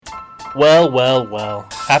Well.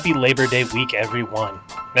 Happy Labor Day week, everyone.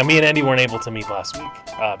 Now, me and Andy weren't able to meet last week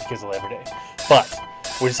because of Labor Day, but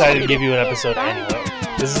we decided to give you an episode anyway.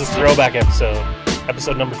 This is a throwback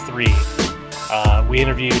episode number 3. We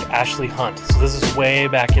interviewed Ashley Hunt. So this is way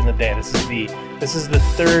back in the day. This is the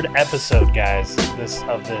 3rd episode, guys,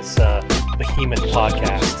 of this behemoth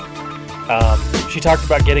podcast. She talked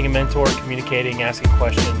about getting a mentor, communicating, asking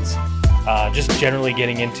questions, just generally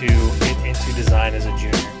getting into design as a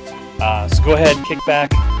junior. So go ahead, kick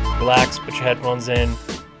back, relax, put your headphones in,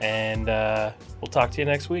 and we'll talk to you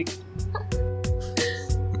next week.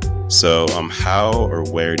 So, how or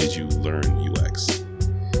where did you learn UX?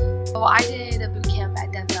 Well, I did a boot camp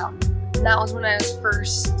at Dev Mountain. And that was when I was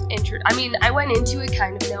first I went into it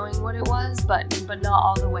kind of knowing what it was, but not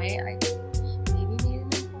all the way. I maybe made an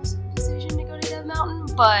impulsive decision to go to Dev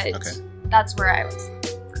Mountain, but That's where I was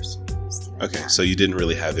first introduced to it. Okay, so you didn't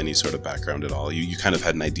really have any sort of background at all. You kind of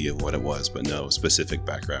had an idea of what it was, but no specific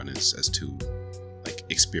background as to like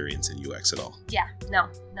experience in UX at all. Yeah, no,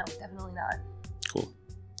 definitely not. Cool.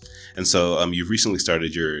 And so you've recently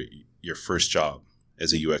started your first job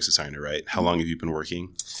as a UX designer, right? How long have you been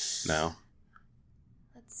working now?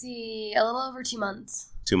 Let's see, a little over 2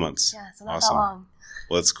 months. 2 months. Yeah, so not awesome. that long.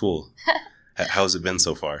 Well, that's cool. How's it been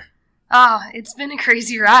so far? Oh, it's been a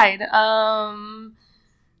crazy ride.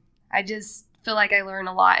 I just feel like I learn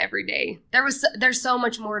a lot every day. There's so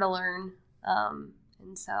much more to learn.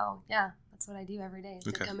 And so, yeah, that's what I do every day.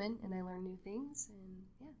 I come in and I learn new things, and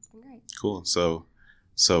yeah, it's been great. Cool. So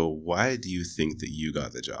why do you think that you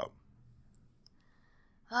got the job?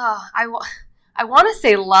 Oh, I want to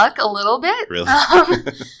say luck a little bit. Really?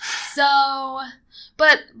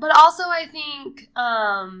 But also I think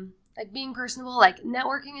like being personable, like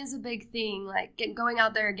networking is a big thing. Like going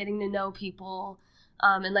out there, getting to know people,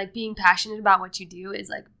 and like being passionate about what you do is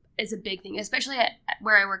a big thing. Especially at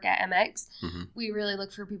where I work at MX, we really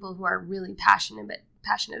look for people who are really passionate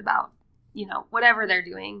about whatever they're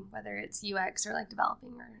doing, whether it's UX or like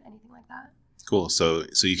developing or anything like that. Cool. So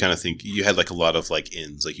you kind of think you had like a lot of like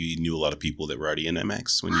ins, like you knew a lot of people that were already in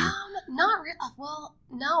MX when you. Not really. Well,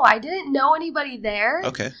 no, I didn't know anybody there.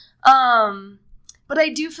 Okay. But I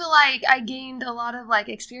do feel like I gained a lot of like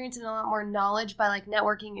experience and a lot more knowledge by like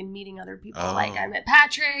networking and meeting other people. Oh. Like I met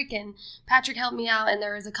Patrick, and Patrick helped me out, and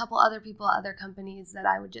there was a couple other people at other companies that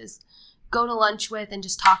I would just go to lunch with and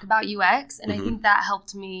just talk about UX, and I think that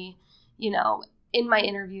helped me, in my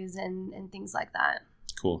interviews and things like that.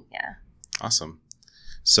 Cool. Yeah. Awesome.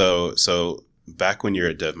 So back when you're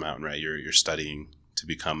at Dev Mountain, right? You're studying to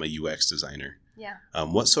become a UX designer. Yeah.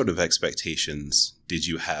 What sort of expectations did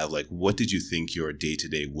you have? Like, what did you think your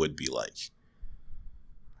day-to-day would be like?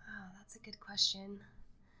 Oh, that's a good question.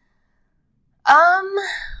 I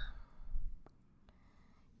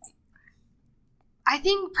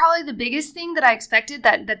think probably the biggest thing that I expected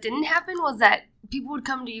that didn't happen was that people would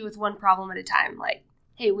come to you with one problem at a time. Like,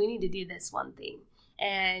 hey, we need to do this one thing.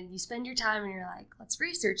 And you spend your time and you're like, let's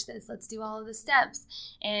research this. Let's do all of the steps.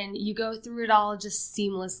 And you go through it all just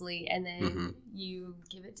seamlessly. And then you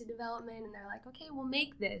give it to development and they're like, okay, we'll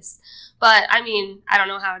make this. But I mean, I don't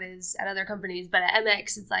know how it is at other companies, but at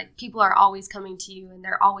MX, it's like people are always coming to you and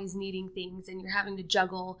they're always needing things and you're having to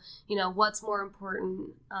juggle, what's more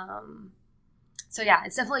important. So yeah,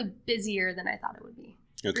 it's definitely busier than I thought it would be.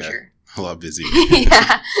 Okay. For sure. A lot busier.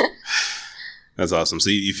 Yeah. That's awesome. So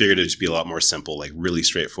you figured it'd just be a lot more simple, like really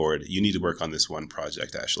straightforward. You need to work on this one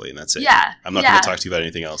project, Ashley, and that's it. Yeah. I'm not going to talk to you about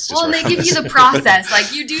anything else. Well, and they give you the process.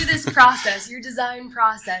 Like you do this process, your design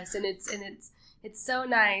process, and it's so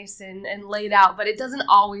nice and laid out, but it doesn't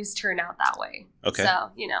always turn out that way. Okay.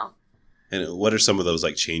 So, And what are some of those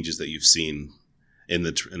like changes that you've seen in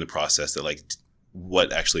the process that like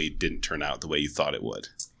what actually didn't turn out the way you thought it would?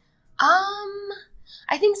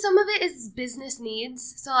 I think some of it is business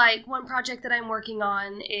needs. So like one project that I'm working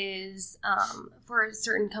on is for a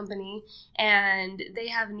certain company and they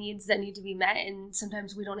have needs that need to be met. And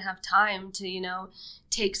sometimes we don't have time to,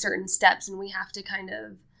 take certain steps and we have to kind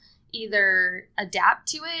of either adapt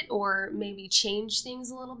to it or maybe change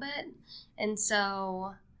things a little bit. And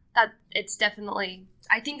so that it's definitely,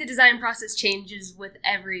 I think the design process changes with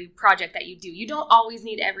every project that you do. You don't always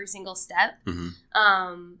need every single step.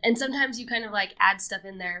 And sometimes you kind of like add stuff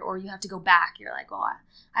in there or you have to go back. You're like, well,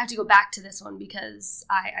 I have to go back to this one because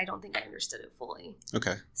I don't think I understood it fully.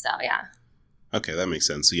 Okay. So, yeah. Okay, that makes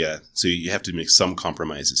sense. So, yeah. So you have to make some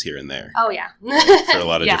compromises here and there. Oh, yeah. For a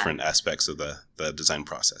lot of different aspects of the design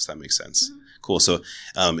process. That makes sense. Cool. So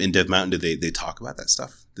in Dev Mountain, did they talk about that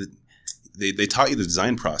stuff? They taught you the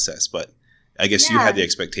design process, but I guess you had the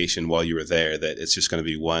expectation while you were there that it's just going to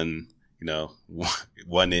be one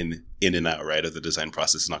one in and out, right, of the design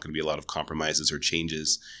process. Is not going to be a lot of compromises or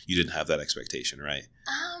changes. You didn't have that expectation, right?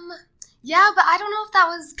 Yeah, but I don't know if that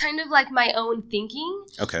was kind of like my own thinking.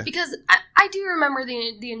 Okay. Because I do remember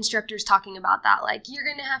the instructors talking about that. Like, you're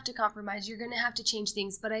going to have to compromise. You're going to have to change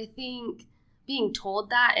things. But I think being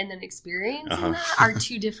told that and then experiencing that are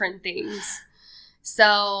two different things.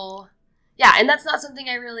 So, yeah, and that's not something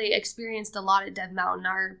I really experienced a lot at Dev Mountain.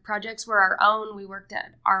 Our projects were our own. We worked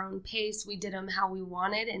at our own pace. We did them how we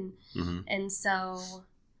wanted. And so,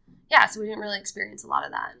 yeah, so we didn't really experience a lot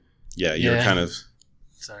of that. Yeah, you're kind of...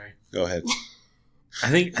 Sorry. Go ahead. I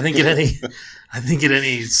think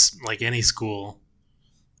at any school,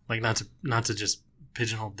 like not to just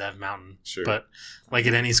pigeonhole Dev Mountain, sure, but like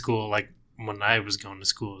at any school, like when I was going to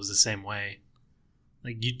school, it was the same way.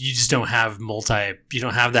 Like you just don't have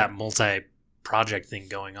that multi project thing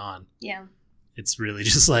going on. Yeah. It's really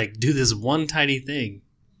just like do this one tiny thing,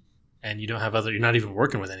 and you're not even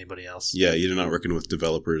working with anybody else. Yeah, you're not working with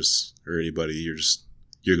developers or anybody.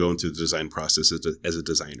 You're going through the design process as a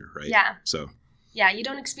designer, right? Yeah. So. Yeah, you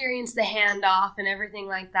don't experience the handoff and everything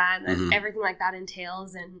like that. And everything like that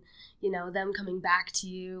entails, and them coming back to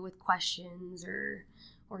you with questions or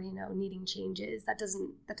needing changes. That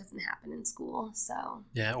doesn't happen in school. So.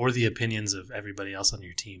 Yeah, or the opinions of everybody else on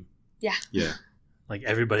your team. Yeah. Yeah. Like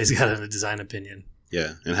everybody's got a design opinion.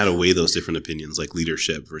 Yeah, and how to weigh those different opinions, like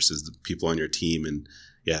leadership versus the people on your team, and.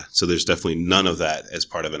 Yeah, so there's definitely none of that as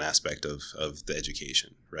part of an aspect of the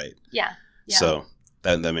education, right? Yeah. So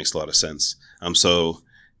that makes a lot of sense. So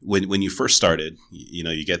when you first started,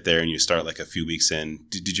 you get there and you start like a few weeks in.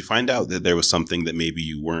 Did you find out that there was something that maybe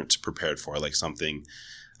you weren't prepared for, like something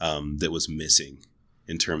that was missing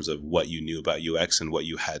in terms of what you knew about UX and what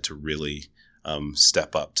you had to really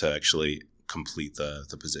step up to actually complete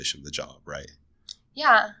the position, the job, right?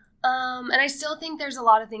 Yeah, and I still think there's a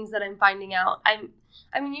lot of things that I'm finding out.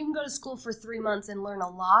 You can go to school for 3 months and learn a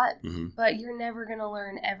lot, but you're never going to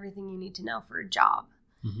learn everything you need to know for a job.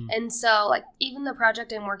 And so, like, even the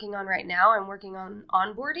project I'm working on right now, I'm working on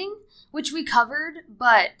onboarding, which we covered,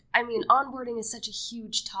 but, onboarding is such a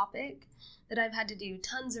huge topic that I've had to do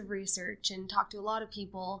tons of research and talk to a lot of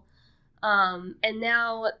people. And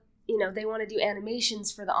now, they want to do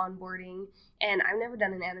animations for the onboarding, and I've never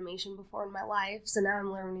done an animation before in my life, so now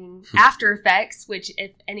I'm learning After Effects, which,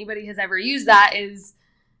 if anybody has ever used that, is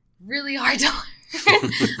really hard to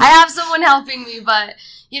learn. I have someone helping me, but,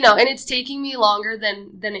 and it's taking me longer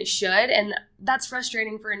than it should, and that's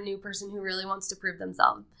frustrating for a new person who really wants to prove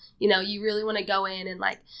themselves. You really want to go in and,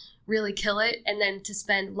 like, really kill it, and then to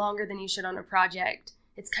spend longer than you should on a project,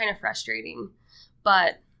 it's kind of frustrating,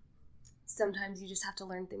 but sometimes you just have to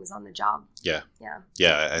learn things on the job. Yeah.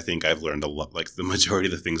 I think I've learned a lot. Like the majority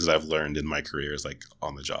of the things that I've learned in my career is like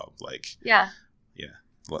on the job. Like yeah.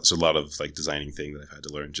 So a lot of like designing thing that I've had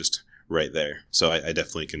to learn just right there. So I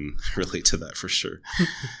definitely can relate to that for sure.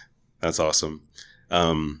 That's awesome.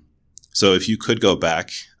 So if you could go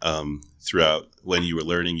back throughout when you were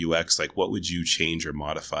learning UX, like what would you change or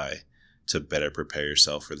modify to better prepare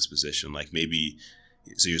yourself for this position? Like maybe,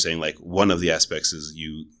 so you're saying like one of the aspects is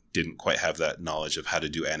you didn't quite have that knowledge of how to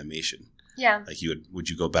do animation. Yeah. Like would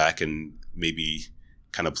you go back and maybe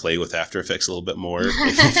kind of play with After Effects a little bit more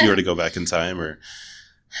if you were to go back in time? Or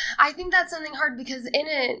I think that's something hard because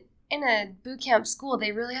in a boot camp school,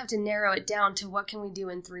 they really have to narrow it down to what can we do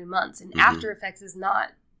in 3 months. And After Effects is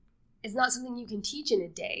not something you can teach in a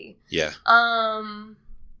day. Yeah.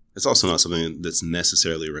 It's also not something that's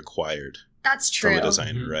necessarily required. That's true. From a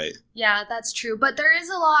designer, right? Yeah, that's true. But there is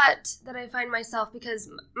a lot that I find myself, because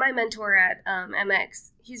my mentor at MX,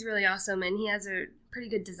 he's really awesome, and he has a pretty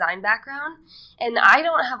good design background. And I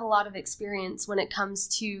don't have a lot of experience when it comes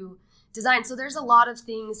to design. So there's a lot of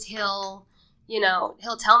things he'll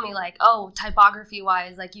tell me, like, oh,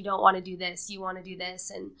 typography-wise, like, you don't want to do this, you want to do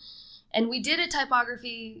this. And we did a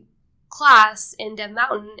typography class in Dev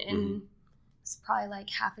Mountain, and it's probably like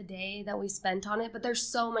half a day that we spent on it, but there's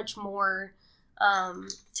so much more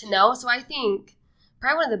to know. So I think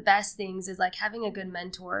probably one of the best things is like having a good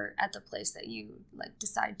mentor at the place that you like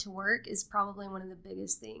decide to work is probably one of the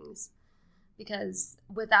biggest things, because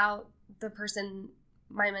without the person,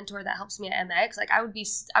 my mentor that helps me at MX, like I would be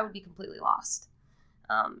completely lost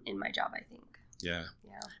in my job, I think. Yeah.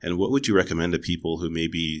 And what would you recommend to people who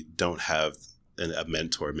maybe don't have a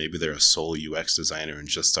mentor? Maybe they're a sole UX designer and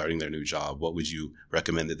just starting their new job. What would you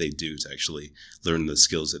recommend that they do to actually learn the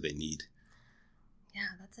skills that they need? Yeah,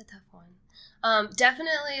 that's a tough one.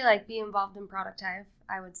 Definitely like be involved in Product Hive,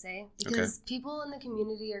 I would say, because people in the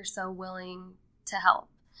community are so willing to help.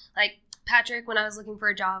 Like Patrick, when I was looking for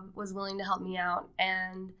a job, was willing to help me out.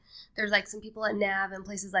 And there's like some people at NAV and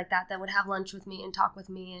places like that would have lunch with me and talk with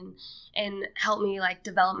me and help me like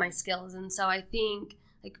develop my skills. And so I think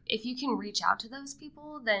like if you can reach out to those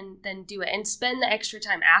people, then do it and spend the extra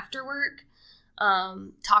time after work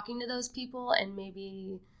talking to those people and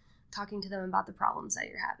maybe talking to them about the problems that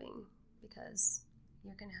you're having, because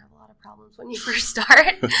you're going to have a lot of problems when you first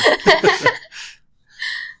start.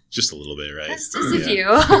 Just a little bit, right? Just a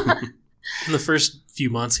few. In the first few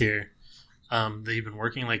months here that you've been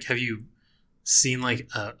working, like, have you seen like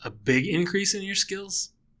a big increase in your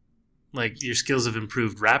skills? Like your skills have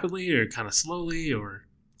improved rapidly or kind of slowly, or?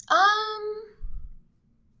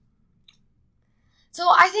 So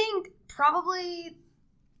I think probably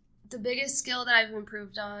the biggest skill that I've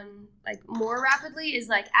improved on like more rapidly is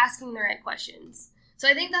like asking the right questions. So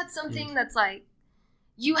I think that's something that's like,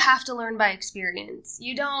 you have to learn by experience.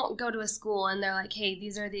 You don't go to a school and they're like, hey,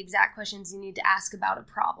 these are the exact questions you need to ask about a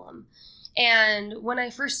problem. And when I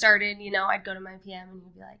first started, you know, I'd go to my PM and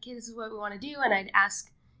he'd be like, hey, this is what we want to do. And I'd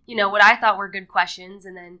ask, you know, what I thought were good questions.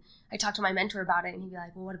 And then I talked to my mentor about it and he'd be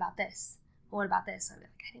like, well, what about this? Well, what about this? I'd be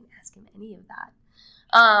like, I didn't ask him any of that.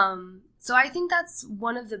 So I think that's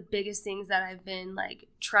one of the biggest things that I've been like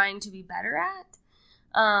trying to be better at.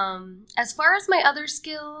 As far as my other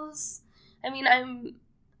skills, I mean,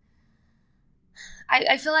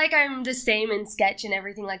 I feel like I'm the same in Sketch and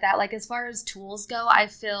everything like that. Like as far as tools go, I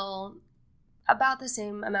feel about the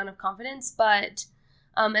same amount of confidence, but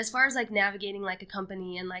as far as like navigating like a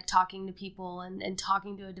company and like talking to people and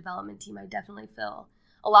talking to a development team, I definitely feel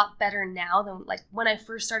a lot better now than like when I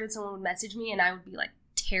first started. Someone would message me and I would be like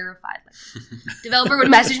terrified. Like developer would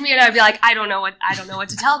message me and I'd be like, I don't know what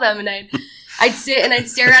to tell them, and I'd sit and I'd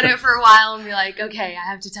stare at it for a while and be like, okay, I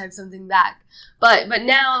have to type something back. But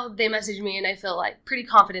now they message me and I feel like pretty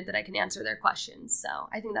confident that I can answer their questions. So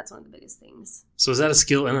I think that's one of the biggest things. So is that a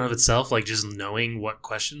skill in and of itself, like just knowing what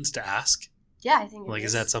questions to ask? Yeah, I think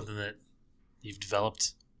is that something that you've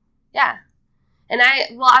developed? Yeah. And I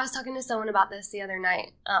was talking to someone about this the other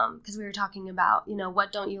night because we were talking about, you know,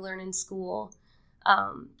 what don't you learn in school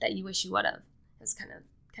that you wish you would have. It's kind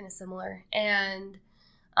of similar. And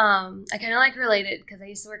I kind of like related because I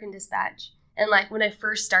used to work in dispatch. And like when I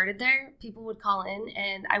first started there, people would call in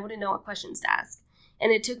and I wouldn't know what questions to ask.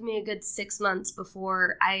 And it took me a good 6 months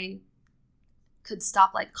before I could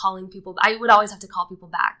stop like calling people. I would always have to call people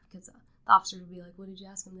back because the officer would be like, what did you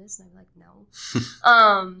ask him this? And I'd be like, no.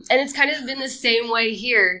 And it's kind of been the same way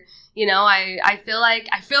here. You know, I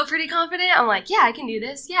feel pretty confident. I'm like, yeah, I can do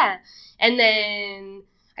this. Yeah. And then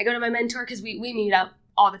I go to my mentor because we meet up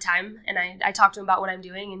all the time. And I talk to him about what I'm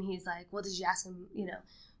doing. And he's like, well, did you ask him, you know,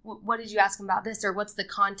 what did you ask him about this? Or what's the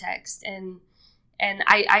context? And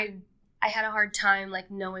I had a hard time like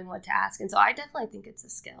knowing what to ask. And so I definitely think it's a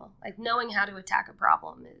skill. Like knowing how to attack a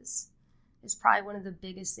problem is probably one of the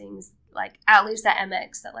biggest things, like at least at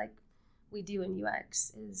MX, that like we do in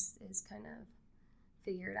UX is kind of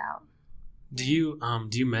figure it out. Do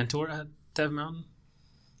you mentor at Dev Mountain?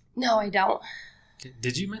 No, I don't. Okay.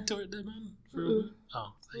 Did you mentor at Dev Mountain? Oh,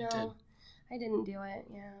 no, you did. I didn't do it.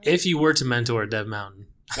 Yeah. If you were to mentor at Dev Mountain.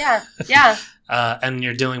 Yeah. And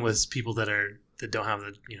you're dealing with people that don't have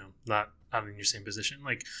the, you know, not in your same position.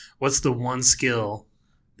 Like, what's the one skill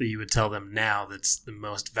that you would tell them now that's the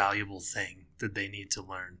most valuable thing that they need to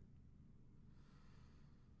learn?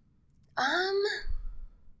 I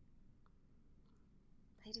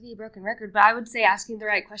hate to be a broken record, but I would say asking the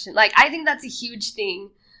right question. Like, I think that's a huge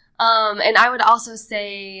thing. And I would also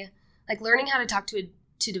say, like, learning how to talk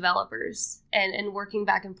to developers and working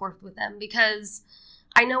back and forth with them, because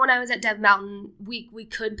I know when I was at Dev Mountain, we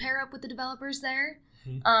could pair up with the developers there.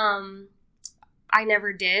 Mm-hmm. I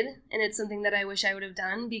never did, and it's something that I wish I would have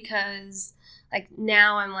done, because like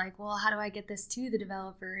now I'm like, well, how do I get this to the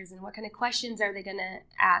developers, and what kind of questions are they going to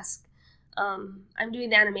ask? I'm doing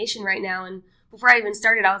the animation right now, and before I even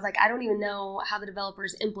started, I was like, I don't even know how the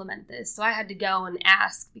developers implement this, so I had to go and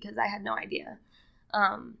ask because I had no idea.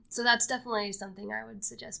 So that's definitely something I would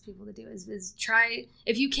suggest people to do is try,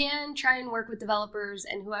 if you can, try and work with developers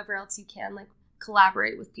and whoever else you can, like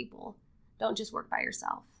collaborate with people. Don't just work by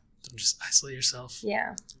yourself. Don't just isolate yourself.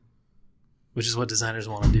 Yeah. Which is what designers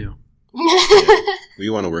want to do. Yeah. We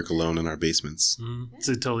want to work alone in our basements. Mm-hmm. It's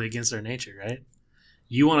totally against our nature, right?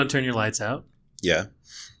 You want to turn your lights out. Yeah.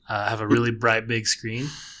 Have a really bright big screen.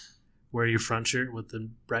 Wear your front shirt with the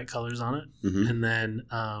bright colors on it. Mm-hmm. And then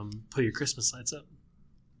put your Christmas lights up.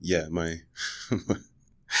 Yeah, my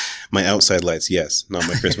outside lights, yes, not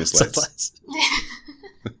my Christmas lights.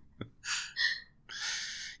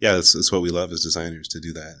 Yeah, that's what we love as designers, to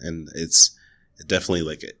do that. And it's definitely,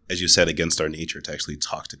 like, as you said, against our nature to actually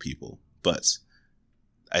talk to people, But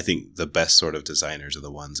I think the best sort of designers are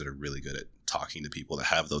the ones that are really good at talking to people, that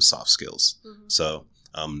have those soft skills. Mm-hmm. So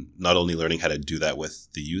not only learning how to do that with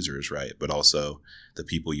the users, right, but also the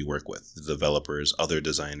people you work with, the developers, other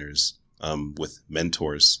designers, with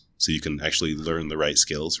mentors, so you can actually learn the right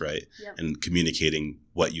skills, right? Yep. And communicating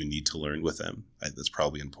what you need to learn with them. That's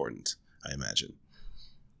probably important, I imagine.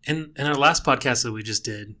 In our last podcast that we just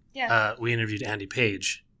did, we interviewed Andy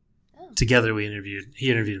Page. Oh. Together he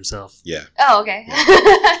interviewed himself. Yeah. Oh, okay.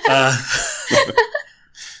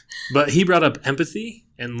 But he brought up empathy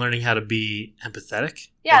and learning how to be empathetic,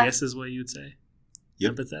 I guess is what you would say.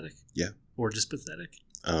 Yep. Empathetic? Yeah. Or just pathetic?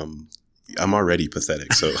 I'm already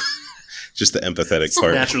pathetic, so just the empathetic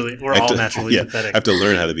part. Naturally. We're all naturally pathetic. I have to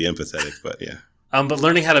learn how to be empathetic, but yeah. But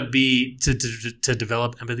learning how to be to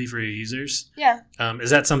develop empathy for your users. Yeah. Is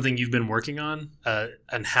that something you've been working on?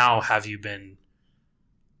 And how have you been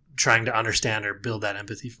trying to understand or build that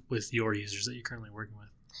empathy with your users that you're currently working with?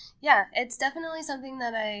 Yeah, it's definitely something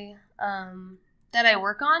that I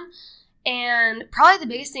work on. And probably the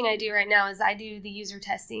biggest thing I do right now is I do the user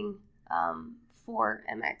testing for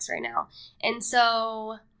MX right now. And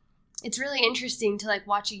so it's really interesting to like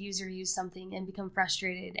watch a user use something and become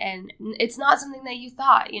frustrated, and it's not something that you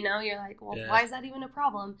thought, you're like, well, why is that even a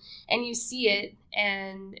problem? And you see it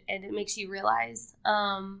and it makes you realize.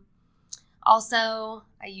 Also,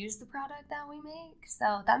 I use the product that we make,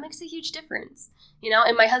 so that makes a huge difference,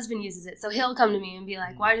 and my husband uses it, so he'll come to me and be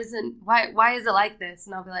like, why is it like this?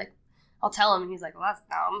 And I'll be like, I'll tell him, and he's like, well, that's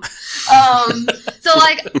dumb. So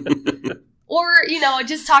like, or,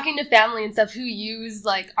 just talking to family and stuff who use,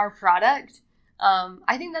 like, our product.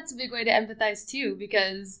 I think that's a big way to empathize, too,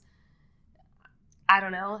 because, I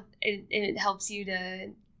don't know, it helps you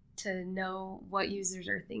to know what users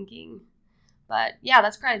are thinking. But, yeah,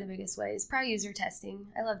 that's probably the biggest way. It's probably user testing.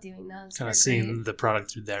 I love doing those. Kind of seeing the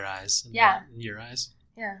product through their eyes. And not your eyes.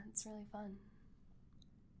 Yeah, it's really fun.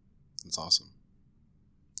 That's awesome.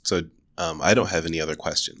 So, I don't have any other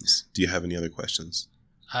questions. Do you have any other questions?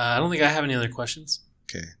 I don't think I have any other questions.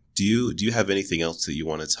 Okay. Do you have anything else that you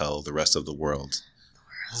want to tell the rest of the world?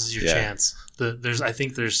 This is your chance. I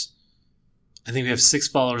think we have 6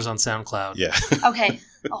 followers on SoundCloud. Yeah. Okay.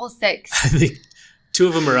 All 6. I think 2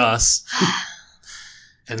 of them are us.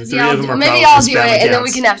 And 3 of them are maybe I'll do it, and then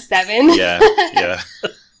we can have 7. Yeah. Yeah.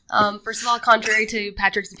 First of all, contrary to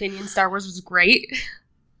Patrick's opinion, Star Wars was great.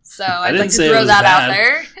 So I'd like to throw that out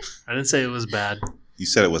there. I didn't say it was bad. You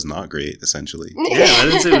said it was not great, essentially. Yeah, I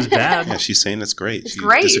didn't say it was bad. Yeah, she's saying it's great. She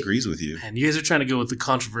great. Disagrees with you. And you guys are trying to go with the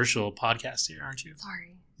controversial podcast here, aren't you?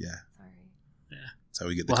 Sorry. Yeah. Sorry. Yeah. That's how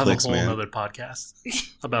we get the clicks, man. We'll have a whole other podcast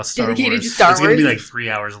about Star dedicated Wars. To Star Wars. It's going to be like 3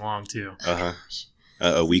 hours long, too. Uh-huh.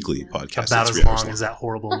 A weekly podcast. About as long as that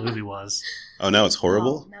horrible movie was. Oh, now it's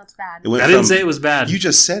horrible? Now it's bad. I didn't say it was bad. You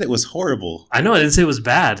just said it was horrible. I know, I didn't say it was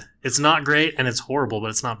bad. It's not great and it's horrible, but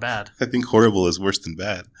it's not bad. I think horrible is worse than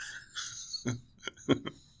bad.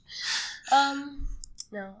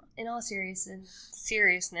 No, in all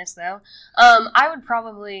seriousness though, I would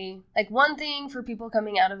probably, like, one thing for people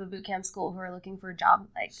coming out of a boot camp school who are looking for a job,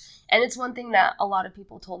 like, and it's one thing that a lot of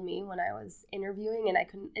people told me when I was interviewing, and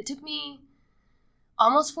it took me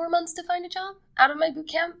almost 4 months to find a job out of my boot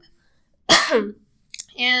camp.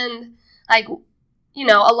 And, like, a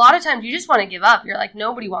lot of times you just want to give up. You're like,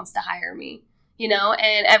 nobody wants to hire me.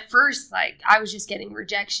 And at first, like, I was just getting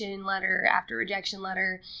rejection letter after rejection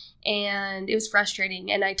letter, and it was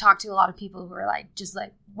frustrating. And I talked to a lot of people who are like, just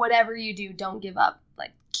like, whatever you do, don't give up.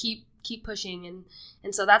 Like, keep pushing.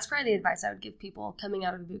 And so that's probably the advice I would give people coming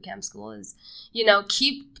out of boot camp school is,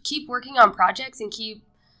 keep working on projects and keep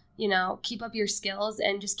up your skills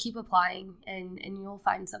and just keep applying, and you'll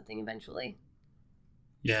find something eventually.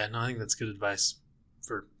 Yeah, no, I think that's good advice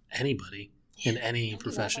for anybody in any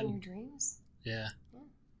profession. On your dreams. Yeah.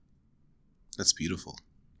 That's beautiful.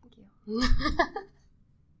 Thank you.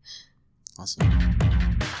 Awesome.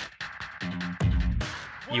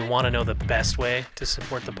 You want to know the best way to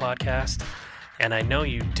support the podcast? And I know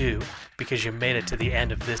you do, because you made it to the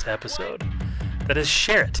end of this episode. That is,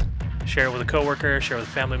 share it. Share it with a coworker, share it with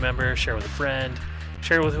a family member, share it with a friend,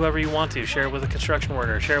 share it with whoever you want to, share it with a construction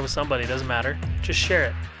worker, share it with somebody, it doesn't matter. Just share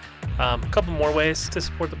it. A couple more ways to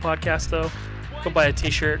support the podcast, though. Go buy a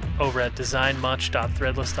t-shirt over at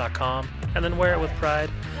designmuch.threadless.com and then wear it with pride.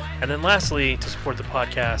 And then lastly, to support the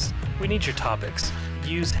podcast, we need your topics.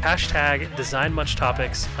 Use hashtag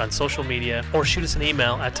DesignMuchTopics on social media, or shoot us an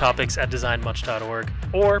email at topics@designmuch.org,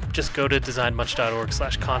 or just go to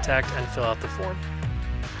designmuch.org/contact and fill out the form.